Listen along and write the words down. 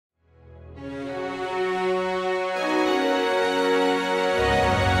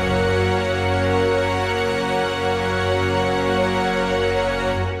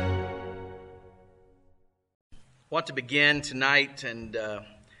want to begin tonight and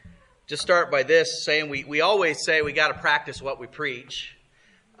just start by this, saying we always say we got to practice what we preach.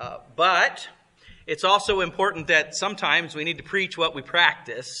 But it's also important that sometimes we need to preach what we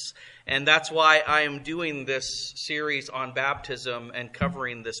practice. And that's why I am doing this series on baptism and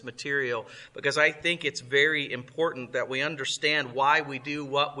covering this material, because I think it's very important that we understand why we do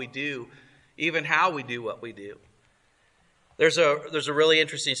what we do, even how we do what we do. There's a really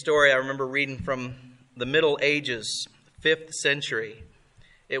interesting story I remember reading from the Middle Ages, 5th century.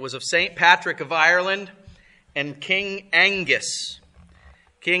 It was of St. Patrick of Ireland and King Angus.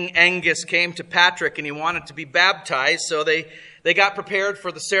 King Angus came to Patrick and he wanted to be baptized, so they got prepared for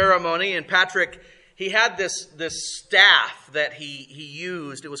the ceremony. And Patrick, he had this staff that he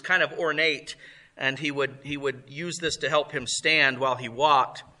used. It was kind of ornate, and he would use this to help him stand while he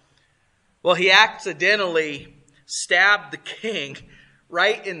walked. Well, he accidentally stabbed the king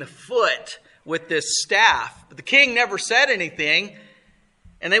right in the foot with this staff. But the king never said anything,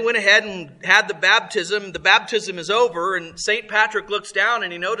 and they went ahead and had the baptism. The baptism is over, and St. Patrick looks down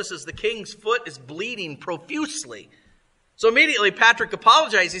and he notices the king's foot is bleeding profusely. So immediately Patrick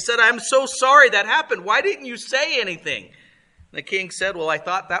apologized. He said, "I'm so sorry that happened. Why didn't you say anything?" And the king said, "Well, I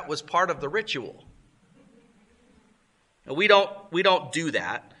thought that was part of the ritual." Now, we don't do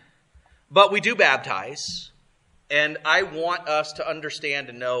that, but we do baptize. And I want us to understand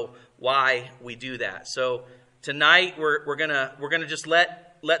and know why we do that. So tonight we're gonna just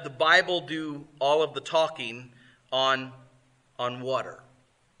let the Bible do all of the talking on water.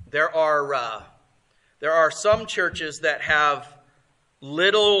 There are some churches that have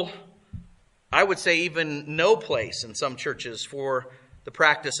little, I would say even no place in some churches for the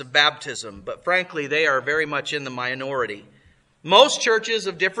practice of baptism. But frankly, they are very much in the minority. Most churches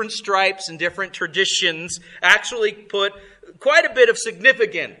of different stripes and different traditions actually put quite a bit of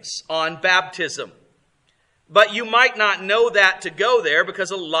significance on baptism. But you might not know that to go there, because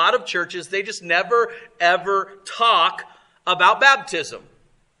a lot of churches, they just never, ever talk about baptism.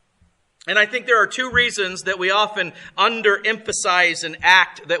 And I think there are two reasons that we often underemphasize an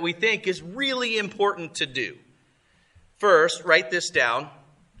act that we think is really important to do. First, write this down.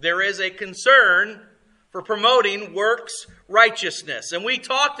 There is a concern for promoting works righteousness. And we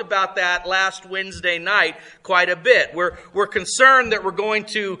talked about that last Wednesday night quite a bit. We're concerned that we're going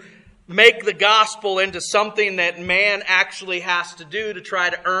to make the gospel into something that man actually has to do to try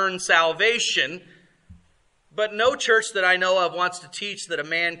to earn salvation. But no church that I know of wants to teach that a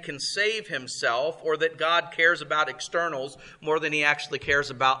man can save himself, or that God cares about externals more than he actually cares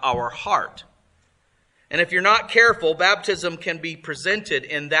about our heart. And if you're not careful, baptism can be presented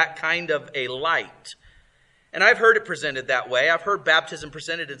in that kind of a light. And I've heard it presented that way. I've heard baptism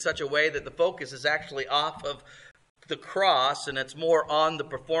presented in such a way that the focus is actually off of the cross and it's more on the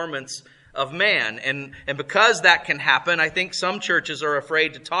performance of man. And because that can happen, I think some churches are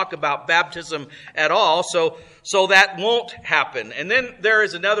afraid to talk about baptism at all, so that won't happen. And then there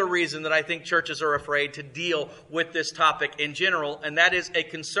is another reason that I think churches are afraid to deal with this topic in general, and that is a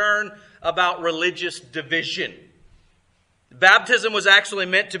concern about religious division. Baptism was actually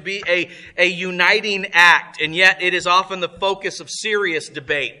meant to be a uniting act, and yet it is often the focus of serious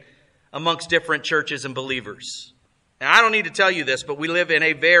debate amongst different churches and believers. Now, I don't need to tell you this, but we live in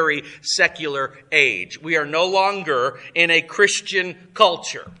a very secular age. We are no longer in a Christian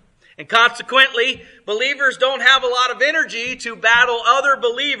culture. And consequently, believers don't have a lot of energy to battle other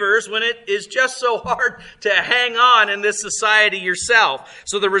believers when it is just so hard to hang on in this society yourself.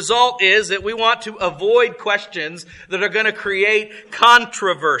 So the result is that we want to avoid questions that are going to create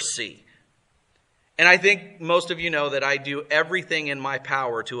controversy. And I think most of you know that I do everything in my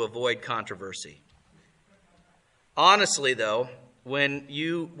power to avoid controversy. Honestly, though, when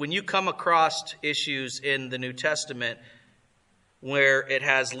you come across issues in the New Testament where it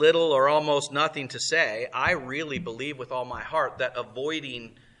has little or almost nothing to say, I really believe with all my heart that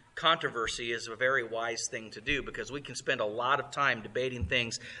avoiding controversy is a very wise thing to do, because we can spend a lot of time debating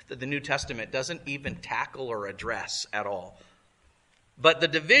things that the New Testament doesn't even tackle or address at all. But the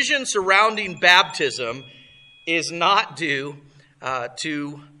division surrounding baptism is not due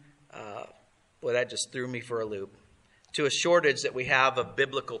to that just threw me for a loop, to a shortage that we have of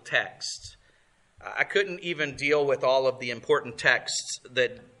biblical texts. I couldn't even deal with all of the important texts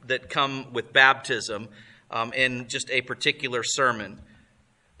that come with baptism in just a particular sermon.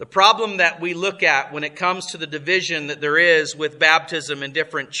 The problem that we look at when it comes to the division that there is with baptism in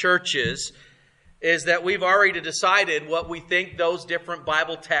different churches is that we've already decided what we think those different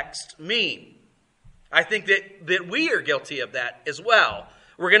Bible texts mean. I think that we are guilty of that as well.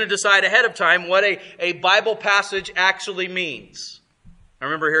 We're going to decide ahead of time what a Bible passage actually means. I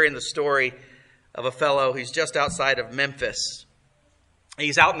remember hearing the story of a fellow. He's just outside of Memphis.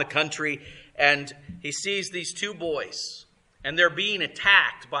 He's out in the country, and he sees these two boys, and they're being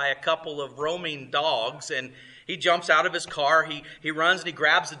attacked by a couple of roaming dogs, and he jumps out of his car, he runs and he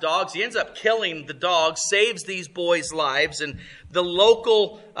grabs the dogs. He ends up killing the dogs, saves these boys' lives. And the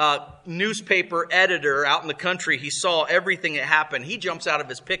local newspaper editor out in the country, he saw everything that happened. He jumps out of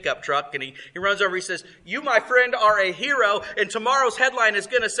his pickup truck and he runs over. He says, "You, my friend, are a hero. And tomorrow's headline is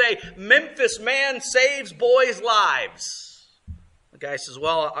going to say, 'Memphis man saves boys' lives.'" The guy says,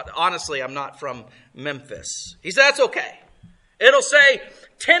 "Well, honestly, I'm not from Memphis." He said, "That's okay. It'll say,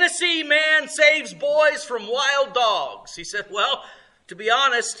 'Tennessee man saves boys from wild dogs.'" He said, "Well, to be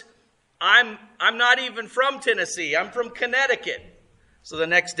honest, I'm not even from Tennessee. I'm from Connecticut." So the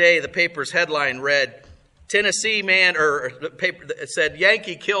next day, the paper's headline read, "Tennessee man," or the paper it said,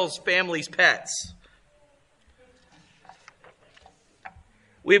 "Yankee kills family's pets."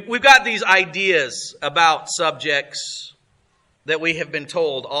 We've got these ideas about subjects that we have been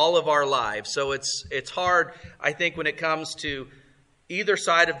told all of our lives. So it's hard, I think, when it comes to either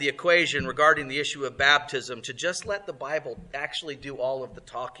side of the equation regarding the issue of baptism, to just let the Bible actually do all of the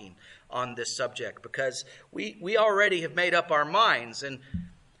talking on this subject, because we already have made up our minds, and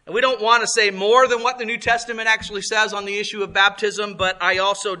we don't want to say more than what the New Testament actually says on the issue of baptism, but I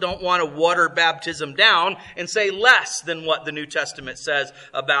also don't want to water baptism down and say less than what the New Testament says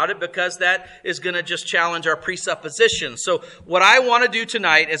about it, because that is going to just challenge our presuppositions. So what I want to do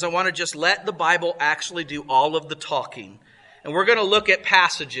tonight is I want to just let the Bible actually do all of the talking. And we're going to look at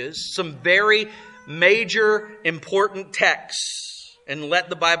passages, some very major, important texts, and let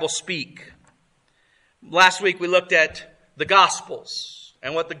the Bible speak. Last week we looked at the Gospels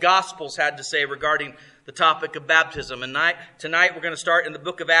and what the Gospels had to say regarding the topic of baptism. And tonight we're going to start in the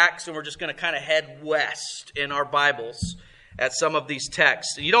book of Acts, and we're just going to kind of head west in our Bibles at some of these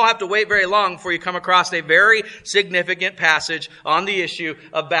texts. You don't have to wait very long before you come across a very significant passage on the issue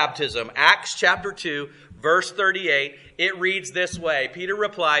of baptism. Acts chapter 2, verse 38, it reads this way. Peter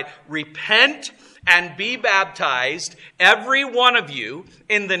replied, "Repent and be baptized, every one of you,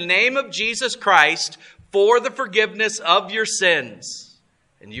 in the name of Jesus Christ, for the forgiveness of your sins,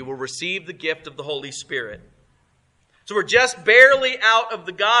 and you will receive the gift of the Holy Spirit." So we're just barely out of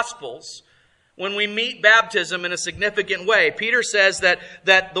the Gospels when we meet baptism in a significant way. Peter says that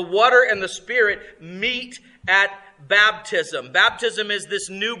the water and the Spirit meet at baptism. Baptism is this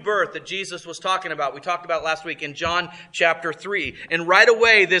new birth that Jesus was talking about. We talked about last week in John chapter 3. And right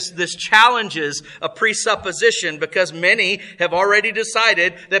away, this challenges a presupposition, because many have already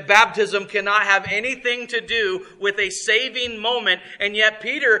decided that baptism cannot have anything to do with a saving moment. And yet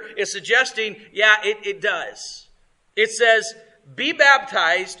Peter is suggesting, it does. It says, "Be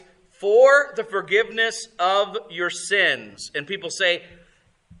baptized for the forgiveness of your sins." And people say,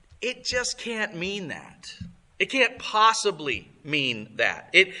 it just can't mean that. It can't possibly mean that.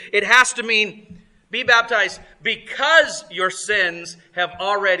 It has to mean be baptized because your sins have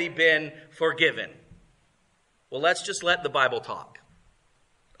already been forgiven. Well, let's just let the Bible talk.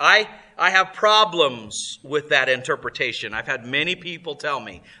 I have problems with that interpretation. I've had many people tell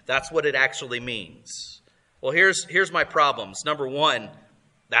me that's what it actually means. Well, here's my problems. Number one,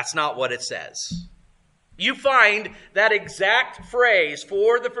 that's not what it says. You find that exact phrase,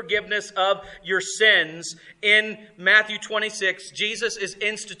 "for the forgiveness of your sins," in Matthew 26. Jesus is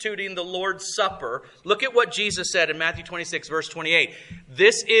instituting the Lord's Supper. Look at what Jesus said in Matthew 26, verse 28.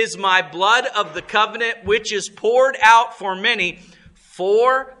 "This is my blood of the covenant, which is poured out for many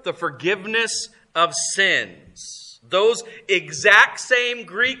for the forgiveness of sins." Those exact same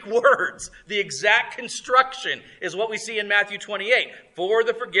Greek words, the exact construction, is what we see in Matthew 28, for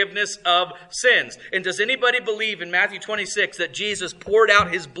the forgiveness of sins. And does anybody believe in Matthew 26 that Jesus poured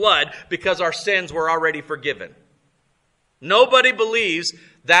out his blood because our sins were already forgiven? Nobody believes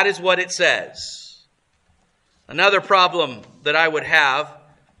that is what it says. Another problem that I would have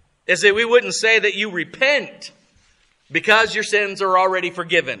is that we wouldn't say that you repent because your sins are already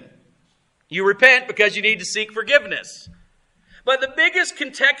forgiven. You repent because you need to seek forgiveness. But the biggest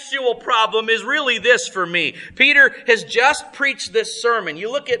contextual problem is really this for me. Peter has just preached this sermon.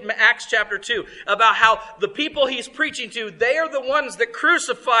 You look at Acts chapter 2 about how the people he's preaching to, they are the ones that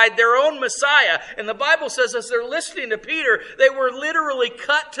crucified their own Messiah. And the Bible says as they're listening to Peter, they were literally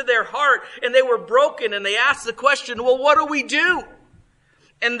cut to their heart and they were broken. And they asked the question, well, what do we do?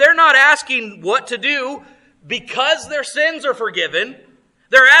 And they're not asking what to do because their sins are forgiven.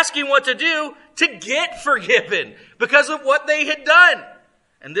 They're asking what to do to get forgiven because of what they had done.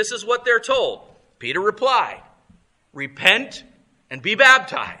 And this is what they're told. Peter replied, "Repent and be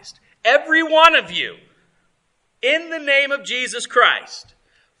baptized, every one of you, in the name of Jesus Christ,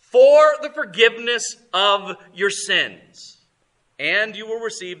 for the forgiveness of your sins, and you will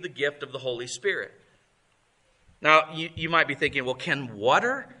receive the gift of the Holy Spirit. Now, you might be thinking, well, can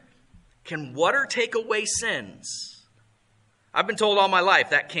water take away sins? I've been told all my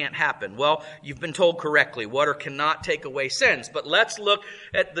life that can't happen. Well, you've been told correctly. Water cannot take away sins. But let's look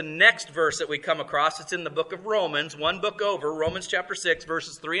at the next verse that we come across. It's in the book of Romans, one book over, Romans chapter 6,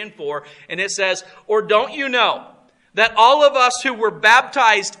 verses 3 and 4. And it says, "Or don't you know that all of us who were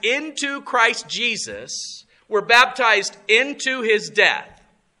baptized into Christ Jesus were baptized into his death?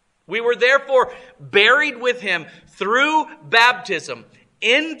 We were therefore buried with him through baptism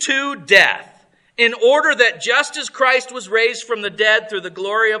into death, in order that just as Christ was raised from the dead through the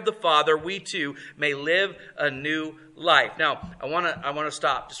glory of the Father, we too may live a new life." Now, I want to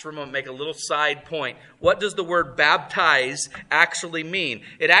stop just for a moment, make a little side point. What does the word baptize actually mean?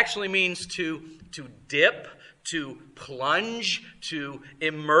 It actually means to dip, to plunge, to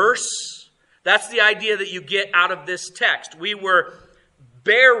immerse. That's the idea that you get out of this text. We were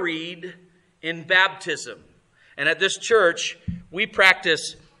buried in baptism. And at this church, we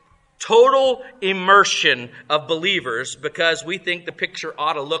practice total immersion of believers because we think the picture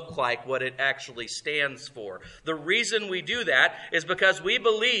ought to look like what it actually stands for. The reason we do that is because we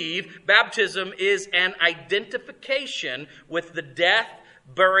believe baptism is an identification with the death,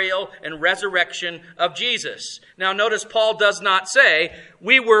 burial, and resurrection of Jesus. Now notice Paul does not say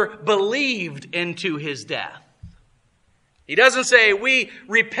we were believed into his death. He doesn't say we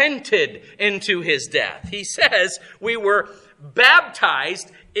repented into his death. He says we were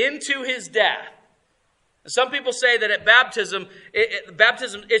baptized into his death. Some people say that at baptism,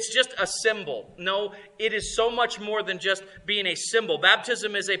 it's just a symbol. No, it is so much more than just being a symbol.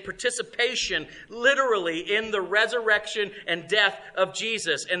 Baptism is a participation, literally, in the resurrection and death of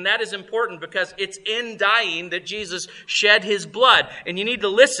Jesus. And that is important because it's in dying that Jesus shed his blood. And you need to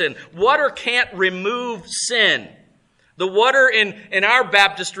listen. Water can't remove sin. The water in our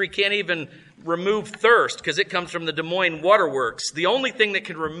baptistry can't even remove thirst because it comes from the Des Moines Waterworks. The only thing that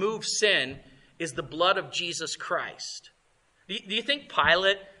can remove sin is the blood of Jesus Christ. Do you think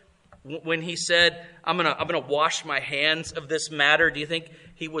Pilate, when he said, I'm gonna wash my hands of this matter, do you think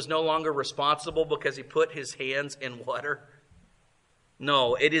he was no longer responsible because he put his hands in water?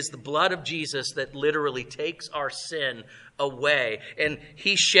 No, it is the blood of Jesus that literally takes our sin away. And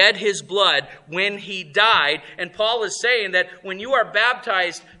he shed his blood when he died. And Paul is saying that when you are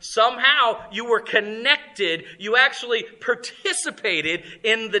baptized, somehow you were connected. You actually participated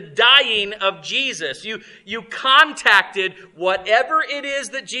in the dying of Jesus. You contacted whatever it is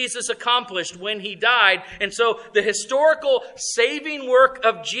that Jesus accomplished when he died. And so the historical saving work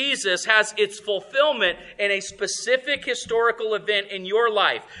of Jesus has its fulfillment in a specific historical event in your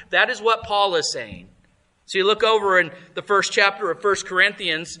life. That is what Paul is saying. So you look over in the first chapter of 1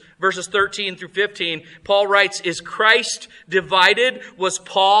 Corinthians, verses 13 through 15, Paul writes, "Is Christ divided? Was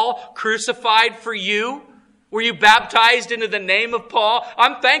Paul crucified for you? Were you baptized into the name of Paul?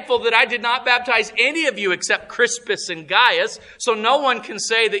 I'm thankful that I did not baptize any of you except Crispus and Gaius, so no one can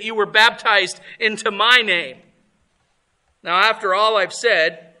say that you were baptized into my name." Now, after all I've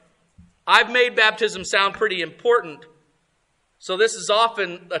said, I've made baptism sound pretty important. So this is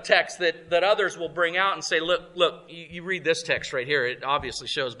often a text that others will bring out and say, look, you read this text right here. It obviously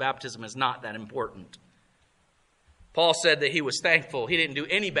shows baptism is not that important. Paul said that he was thankful. He didn't do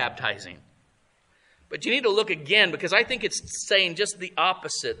any baptizing. But you need to look again because I think it's saying just the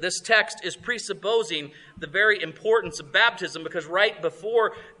opposite. This text is presupposing the very importance of baptism because right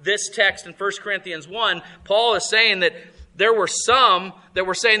before this text in 1 Corinthians 1, Paul is saying that there were some that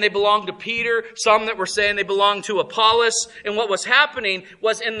were saying they belonged to Peter, some that were saying they belonged to Apollos. And what was happening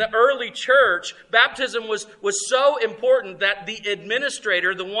was in the early church, baptism was so important that the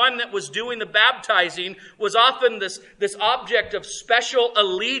administrator, the one that was doing the baptizing, was often this object of special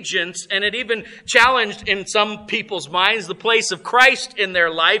allegiance. And it even challenged in some people's minds the place of Christ in their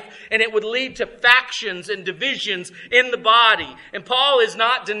life. And it would lead to factions and divisions in the body. And Paul is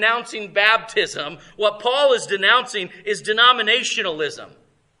not denouncing baptism. What Paul is denouncing is denominationalism.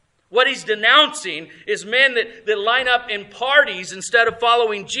 What he's denouncing is men that line up in parties instead of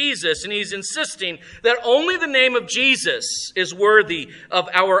following Jesus. And he's insisting that only the name of Jesus is worthy of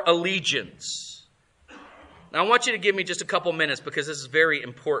our allegiance. Now I want you to give me just a couple minutes because this is very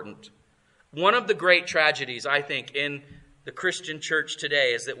important. One of the great tragedies, I think, in the Christian church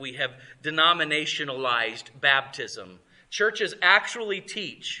today is that we have denominationalized baptism. Churches actually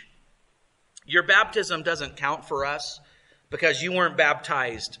teach your baptism doesn't count for us because you weren't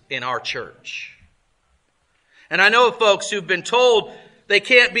baptized in our church. And I know of folks who've been told they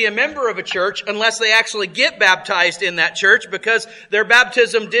can't be a member of a church unless they actually get baptized in that church because their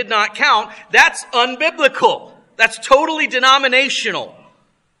baptism did not count. That's unbiblical. That's totally denominational.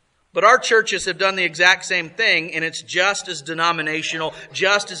 But our churches have done the exact same thing, and it's just as denominational,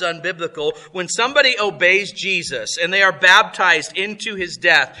 just as unbiblical. When somebody obeys Jesus and they are baptized into his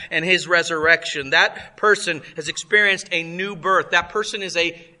death and his resurrection, that person has experienced a new birth. That person is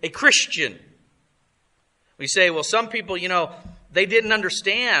a Christian. We say, well, some people, they didn't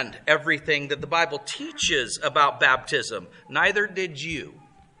understand everything that the Bible teaches about baptism. Neither did you.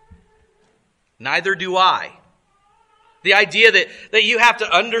 Neither do I. The idea that you have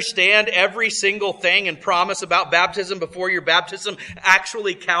to understand every single thing and promise about baptism before your baptism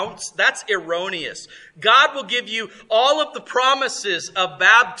actually counts, that's erroneous. God will give you all of the promises of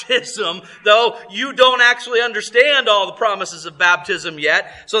baptism, though you don't actually understand all the promises of baptism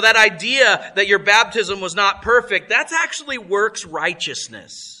yet. So that idea that your baptism was not perfect, that's actually works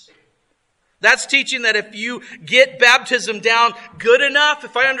righteousness. That's teaching that if you get baptism down good enough,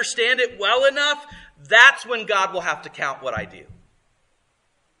 if I understand it well enough, that's when God will have to count what I do.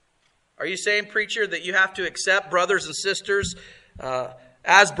 Are you saying, preacher, that you have to accept brothers and sisters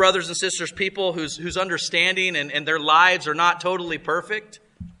as brothers and sisters, people whose understanding and their lives are not totally perfect?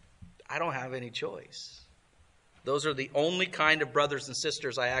 I don't have any choice. Those are the only kind of brothers and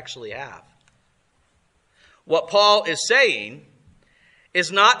sisters I actually have. What Paul is saying is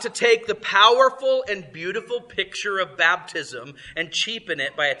not to take the powerful and beautiful picture of baptism and cheapen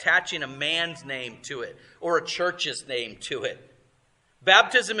it by attaching a man's name to it or a church's name to it.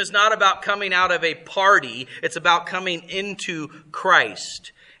 Baptism is not about coming out of a party. It's about coming into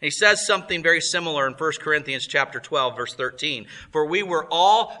Christ. And he says something very similar in 1 Corinthians chapter 12, verse 13. For we were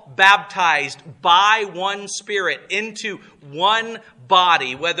all baptized by one Spirit into one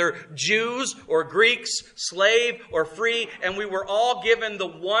body, whether Jews or Greeks, slave or free, and we were all given the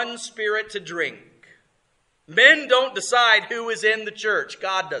one Spirit to drink. Men don't decide who is in the church.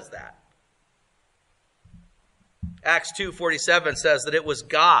 God does that. Acts 2:47 says that it was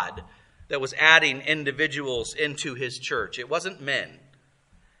God that was adding individuals into his church. It wasn't men.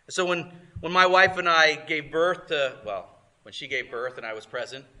 So when my wife and I gave birth to, when she gave birth and I was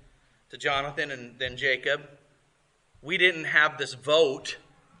present, to Jonathan and then Jacob, we didn't have this vote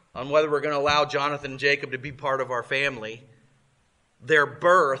on whether we're going to allow Jonathan and Jacob to be part of our family. Their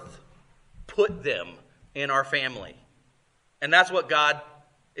birth put them in our family. And that's what God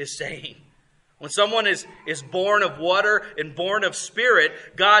is saying. When someone is born of water and born of spirit,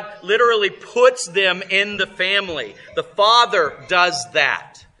 God literally puts them in the family. The Father does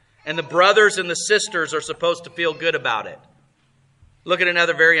that. And the brothers and the sisters are supposed to feel good about it. Look at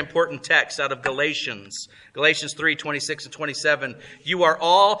another very important text out of Galatians. Galatians 3:26 and 27. You are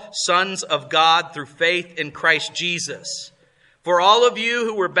all sons of God through faith in Christ Jesus. For all of you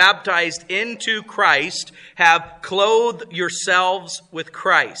who were baptized into Christ have clothed yourselves with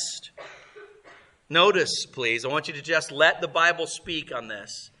Christ. Notice, please, I want you to just let the Bible speak on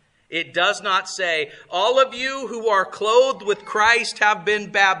this. It does not say, all of you who are clothed with Christ have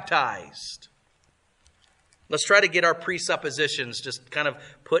been baptized. Let's try to get our presuppositions just kind of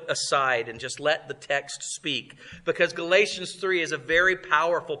put aside and just let the text speak. Because Galatians 3 is a very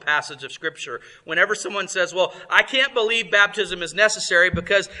powerful passage of Scripture. Whenever someone says, well, I can't believe baptism is necessary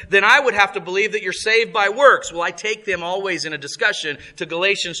because then I would have to believe that you're saved by works. Well, I take them always in a discussion to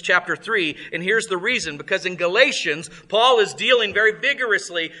Galatians chapter 3. And here's the reason. Because in Galatians, Paul is dealing very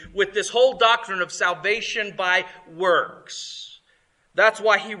vigorously with this whole doctrine of salvation by works. That's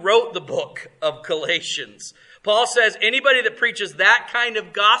why he wrote the book of Galatians. Paul says anybody that preaches that kind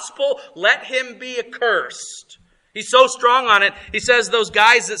of gospel, let him be accursed. He's so strong on it. He says those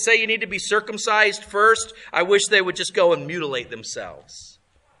guys that say you need to be circumcised first, I wish they would just go and mutilate themselves.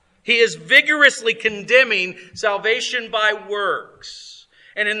 He is vigorously condemning salvation by works.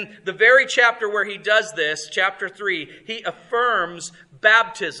 And in the very chapter where he does this, chapter 3, he affirms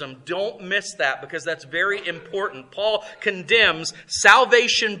baptism. Don't miss that because that's very important. Paul condemns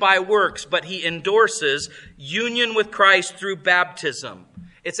salvation by works, but he endorses union with Christ through baptism.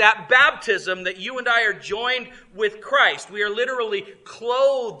 It's at baptism that you and I are joined with Christ. We are literally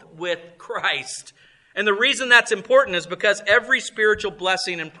clothed with Christ. And the reason that's important is because every spiritual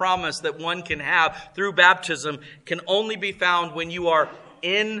blessing and promise that one can have through baptism can only be found when you are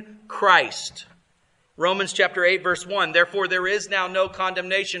in Christ. Romans chapter 8, verse 1. Therefore, there is now no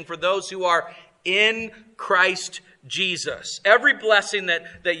condemnation for those who are in Christ Jesus. Every blessing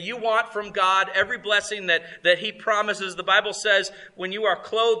that you want from God, every blessing that He promises, the Bible says when you are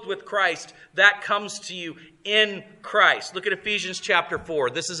clothed with Christ, that comes to you in Christ. Look at Ephesians chapter 4.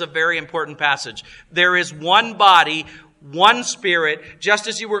 This is a very important passage. There is one body, one Spirit, just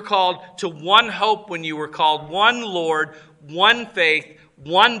as you were called to one hope when you were called, one Lord, one faith,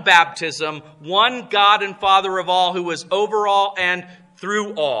 one baptism, one God and Father of all, who is over all and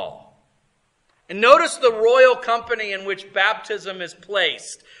through all. And notice the royal company in which baptism is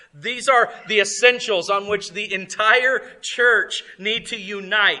placed. These are the essentials on which the entire church need to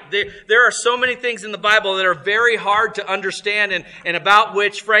unite. There are so many things in the Bible that are very hard to understand and about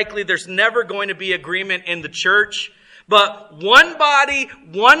which, frankly, there's never going to be agreement in the church. But one body,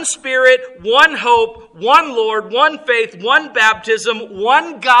 one Spirit, one hope, one Lord, one faith, one baptism,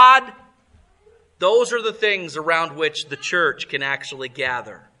 one God. Those are the things around which the church can actually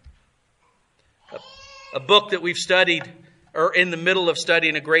gather. A book that we've studied, or in the middle of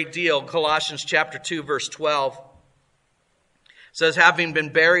studying a great deal, Colossians chapter 2, verse 12, says, having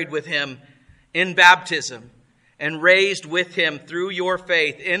been buried with him in baptism and raised with him through your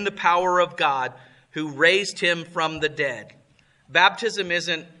faith in the power of God, who raised him from the dead. Baptism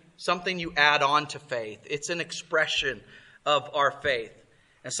isn't something you add on to faith. It's an expression of our faith.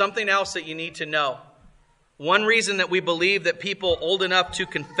 And something else that you need to know. One reason that we believe that people old enough to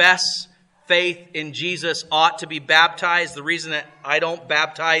confess faith in Jesus ought to be baptized, the reason that I don't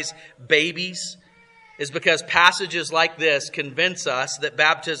baptize babies, is because passages like this convince us that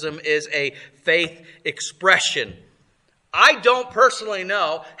baptism is a faith expression. I don't personally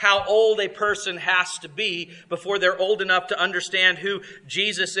know how old a person has to be before they're old enough to understand who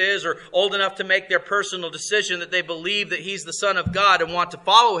Jesus is, or old enough to make their personal decision that they believe that he's the Son of God and want to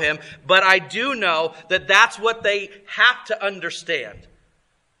follow him. But I do know that that's what they have to understand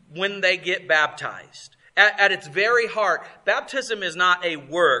when they get baptized. At its very heart, baptism is not a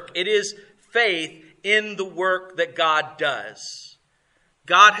work. It is faith in the work that God does.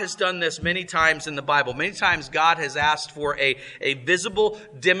 God has done this many times in the Bible. Many times God has asked for a visible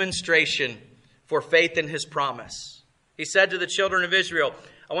demonstration for faith in his promise. He said to the children of Israel,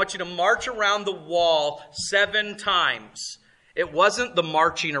 I want you to march around the wall 7 times. It wasn't the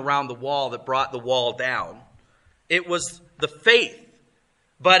marching around the wall that brought the wall down. It was the faith.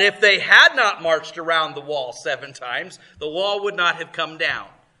 But if they had not marched around the wall 7 times, the wall would not have come down.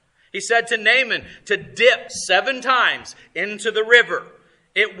 He said to Naaman to dip 7 times into the river.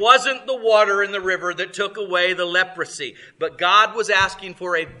 It wasn't the water in the river that took away the leprosy, but God was asking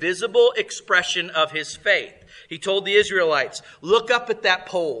for a visible expression of his faith. He told the Israelites, look up at that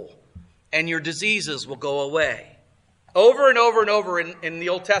pole and your diseases will go away. Over and over and over in the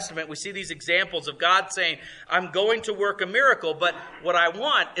Old Testament, we see these examples of God saying, I'm going to work a miracle, but what I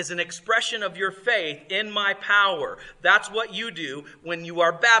want is an expression of your faith in my power. That's what you do when you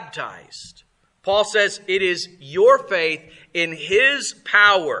are baptized. Paul says it is your faith in his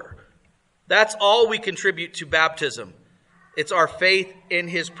power. That's all we contribute to baptism. It's our faith in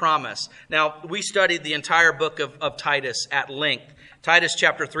his promise. Now, we studied the entire book of Titus at length. Titus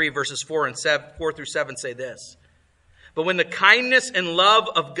chapter 3, verses 4 through 7 say this. But when the kindness and love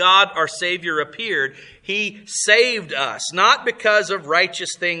of God our Savior appeared, he saved us, not because of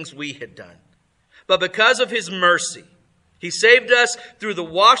righteous things we had done, but because of his mercy. He saved us through the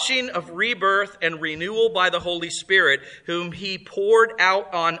washing of rebirth and renewal by the Holy Spirit, whom he poured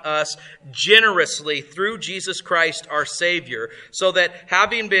out on us generously through Jesus Christ our Savior, so that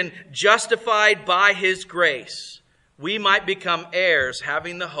having been justified by his grace, we might become heirs,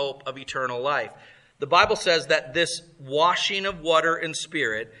 having the hope of eternal life. The Bible says that this washing of water and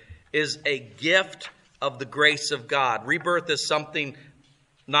Spirit is a gift of the grace of God. Rebirth is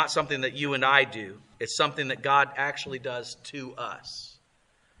not something that you and I do. It's something that God actually does to us.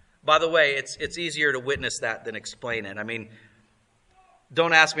 By the way, it's easier to witness that than explain it. I mean,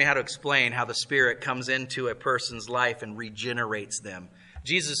 don't ask me how to explain how the Spirit comes into a person's life and regenerates them.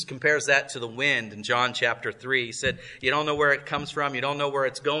 Jesus compares that to the wind in John chapter 3. He said, you don't know where it comes from. You don't know where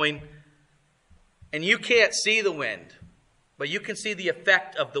it's going. And you can't see the wind, but you can see the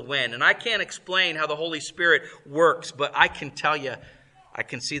effect of the wind. And I can't explain how the Holy Spirit works, but I can tell you, I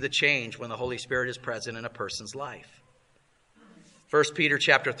can see the change when the Holy Spirit is present in a person's life. 1 Peter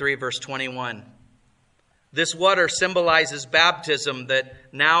chapter 3, verse 21. This water symbolizes baptism that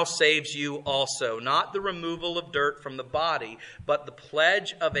now saves you also. Not the removal of dirt from the body, but the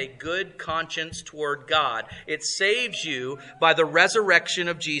pledge of a good conscience toward God. It saves you by the resurrection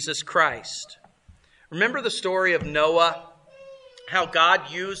of Jesus Christ. Remember the story of Noah? How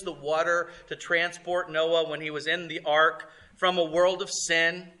God used the water to transport Noah when he was in the ark from a world of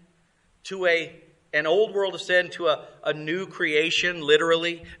sin to an old world of sin to a new creation,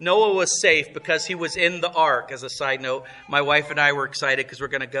 literally. Noah was safe because he was in the ark. As a side note, my wife and I were excited because we're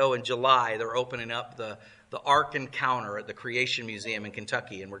going to go in July. They're opening up the the Ark Encounter at the Creation Museum in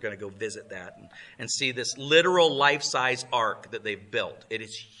Kentucky, and we're going to go visit that and see this literal life-size ark that they've built. It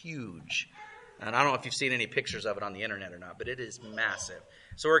is huge. And I don't know if you've seen any pictures of it on the internet or not, but it is massive.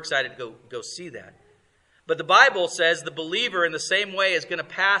 So we're excited to go see that. But the Bible says the believer in the same way is going to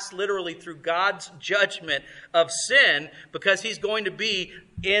pass literally through God's judgment of sin because he's going to be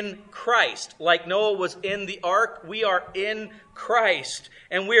in Christ. Like Noah was in the ark, we are in Christ.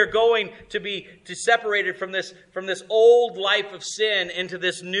 And we are going to be separated from this old life of sin into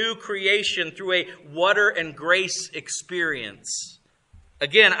this new creation through a water and grace experience.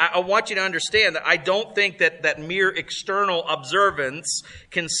 Again, I want you to understand that I don't think that mere external observance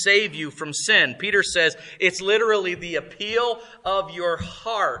can save you from sin. Peter says it's literally the appeal of your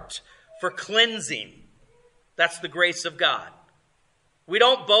heart for cleansing. That's the grace of God. We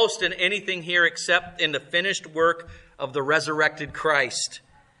don't boast in anything here except in the finished work of the resurrected Christ.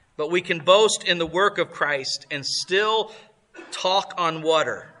 But we can boast in the work of Christ and still talk on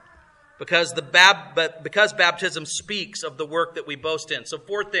water. Because baptism speaks of the work that we boast in. So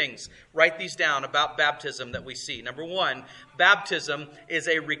 4 things, write these down about baptism that we see. Number 1, baptism is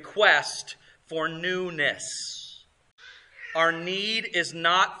a request for newness. Our need is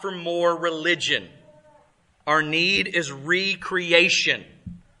not for more religion. Our need is recreation.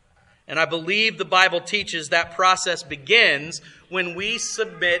 And I believe the Bible teaches that process begins when we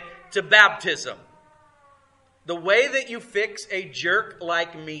submit to baptism. The way that you fix a jerk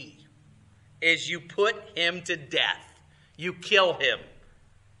like me is you put him to death. You kill him.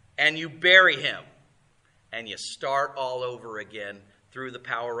 And you bury him. And you start all over again through the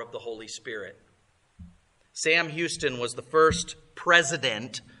power of the Holy Spirit. Sam Houston was the first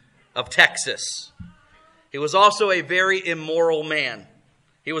president of Texas. He was also a very immoral man.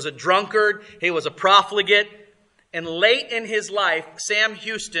 He was a drunkard. He was a profligate. And late in his life, Sam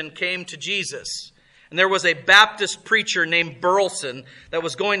Houston came to Jesus. And there was a Baptist preacher named Burleson that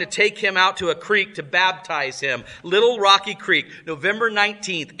was going to take him out to a creek to baptize him. Little Rocky Creek, November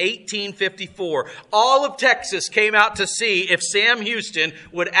 19th, 1854. All of Texas came out to see if Sam Houston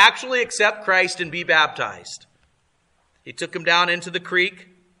would actually accept Christ and be baptized. He took him down into the creek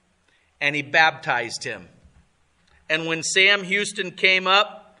and he baptized him. And when Sam Houston came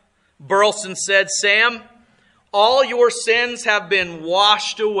up, Burleson said, "Sam, all your sins have been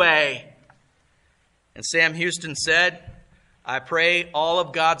washed away." And Sam Houston said, "I pray all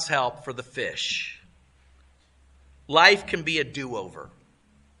of God's help for the fish." Life can be a do-over,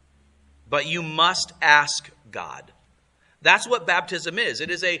 but you must ask God. That's what baptism is. It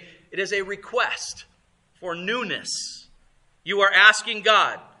is a request for newness. You are asking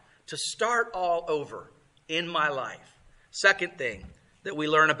God to start all over in my life. Second thing that we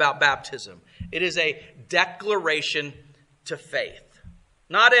learn about baptism, it is a declaration to faith,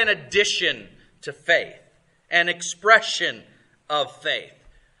 not an addition to faith, an expression of faith.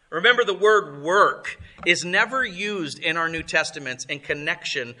 Remember, the word work is never used in our New Testaments in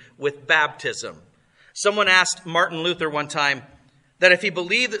connection with baptism. Someone asked Martin Luther one time that if he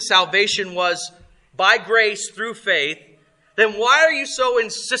believed that salvation was by grace through faith, then why are you so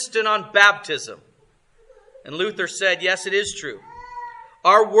insistent on baptism? And Luther said, yes, it is true.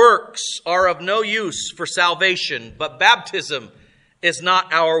 Our works are of no use for salvation, but baptism is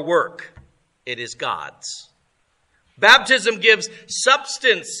not our work. It is God's. Baptism gives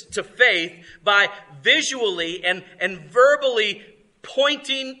substance to faith by visually and verbally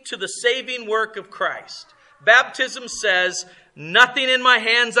pointing to the saving work of Christ. Baptism says, nothing in my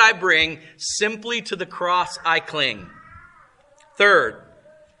hands I bring, simply to the cross I cling. Third,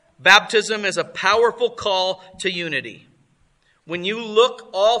 baptism is a powerful call to unity. When you look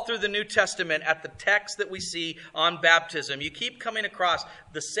all through the New Testament at the text that we see on baptism, you keep coming across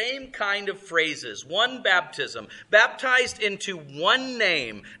the same kind of phrases. One baptism, baptized into one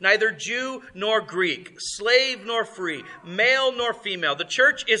name, neither Jew nor Greek, slave nor free, male nor female. The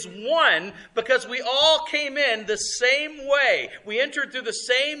church is one because we all came in the same way. We entered through the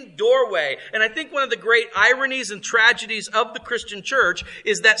same doorway. And I think one of the great ironies and tragedies of the Christian church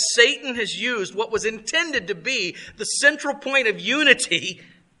is that Satan has used what was intended to be the central point of unity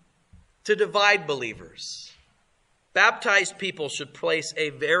to divide believers. Baptized people should place a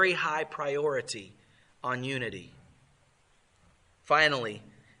very high priority on unity. Finally,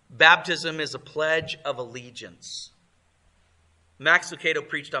 baptism is a pledge of allegiance. Max Lucado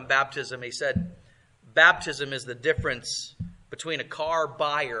preached on baptism. He said, baptism is the difference between a car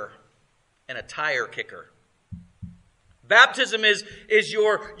buyer and a tire kicker. Baptism is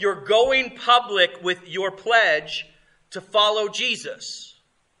your going public with your pledge to follow Jesus.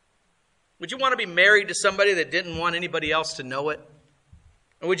 Would you want to be married to somebody that didn't want anybody else to know it?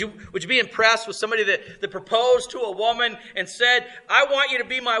 And would you be impressed with somebody that proposed to a woman and said, I want you to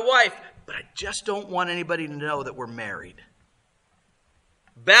be my wife, but I just don't want anybody to know that we're married?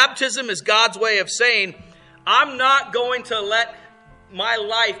 Baptism is God's way of saying, I'm not going to let my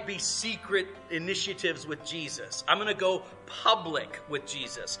life be secret initiatives with Jesus. I'm going to go public with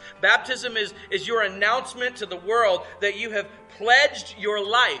Jesus. Baptism is your announcement to the world that you have pledged your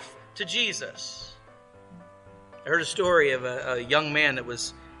life to Jesus. I heard a story of a young man that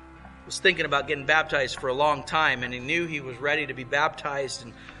was thinking about getting baptized for a long time, and he knew he was ready to be baptized.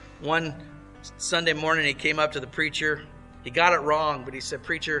 And one Sunday morning he came up to the preacher. He got it wrong, but he said,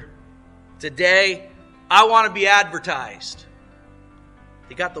 Preacher, today I want to be advertised.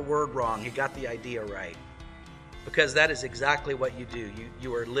 He got the word wrong. He got the idea right. Because that is exactly what you do.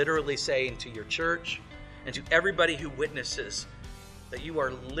 You are literally saying to your church and to everybody who witnesses that you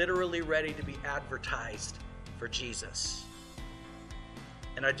are literally ready to be advertised for Jesus.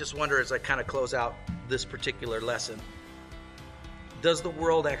 And I just wonder, as I kind of close out this particular lesson, does the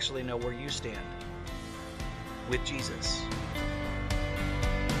world actually know where you stand with Jesus?